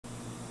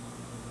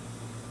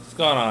What's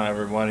going on,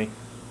 everybody?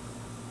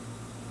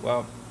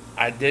 Well,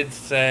 I did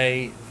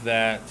say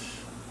that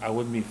I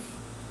wouldn't be,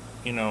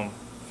 you know,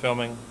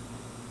 filming.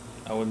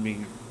 I wouldn't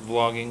be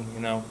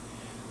vlogging.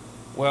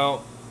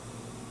 Well,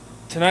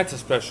 tonight's a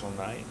special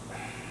night.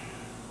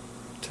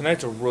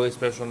 Tonight's a really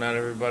special night,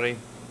 everybody.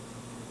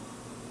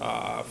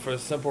 For the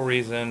simple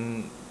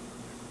reason,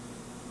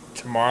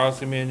 tomorrow's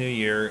gonna be a new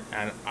year,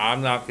 and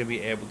I'm not gonna be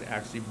able to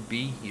actually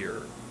be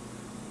here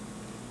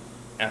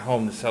at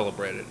home to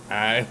celebrate it.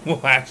 I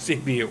will actually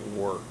be at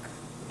work.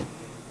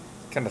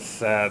 Kind of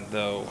sad,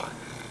 though.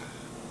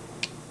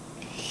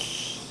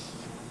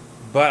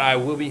 But I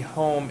will be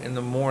home in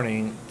the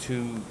morning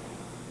to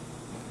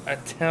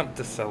attempt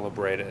to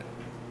celebrate it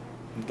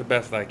the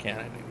best I can,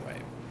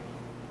 anyway.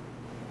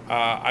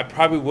 I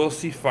probably will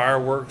see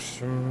fireworks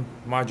from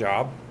my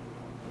job.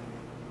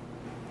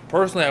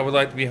 Personally, I would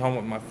like to be home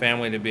with my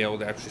family to be able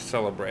to actually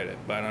celebrate it,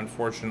 but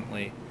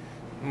unfortunately,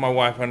 my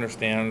wife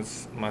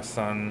understands. My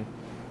son,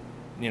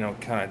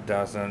 kind of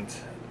doesn't,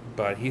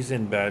 but he's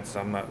in bed, so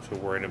I'm not too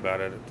worried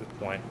about it at this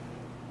point.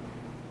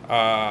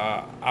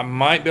 I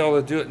might be able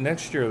to do it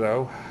next year,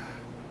 though.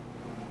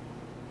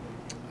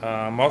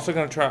 I'm also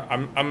gonna try.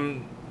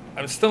 I'm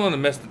still in the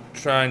midst of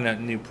trying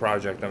that new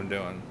project I'm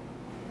doing.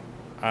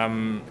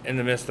 I'm in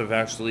the midst of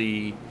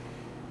actually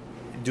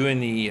doing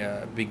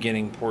the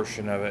beginning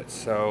portion of it,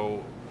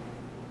 so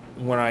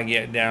when I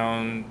get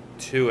down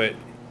to it,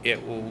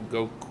 it will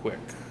go quick.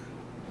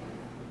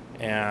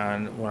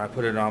 And when I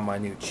put it on my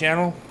new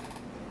channel,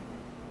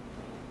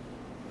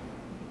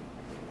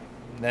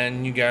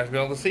 then you guys will be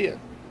able to see it.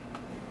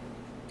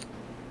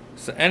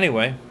 So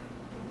anyway,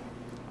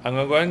 I'm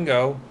gonna go ahead and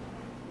go.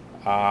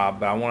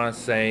 But I want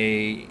to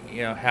say,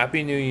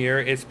 Happy New Year.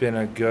 It's been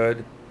a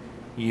good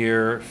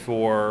year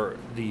for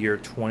the year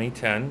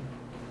 2010.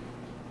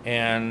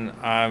 And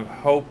I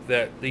hope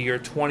that the year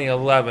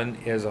 2011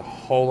 is a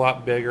whole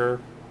lot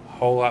bigger, a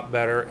whole lot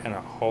better, and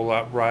a whole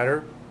lot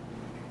brighter.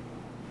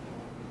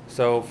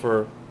 So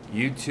for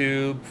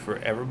YouTube, for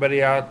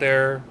everybody out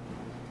there,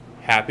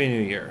 Happy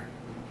New Year.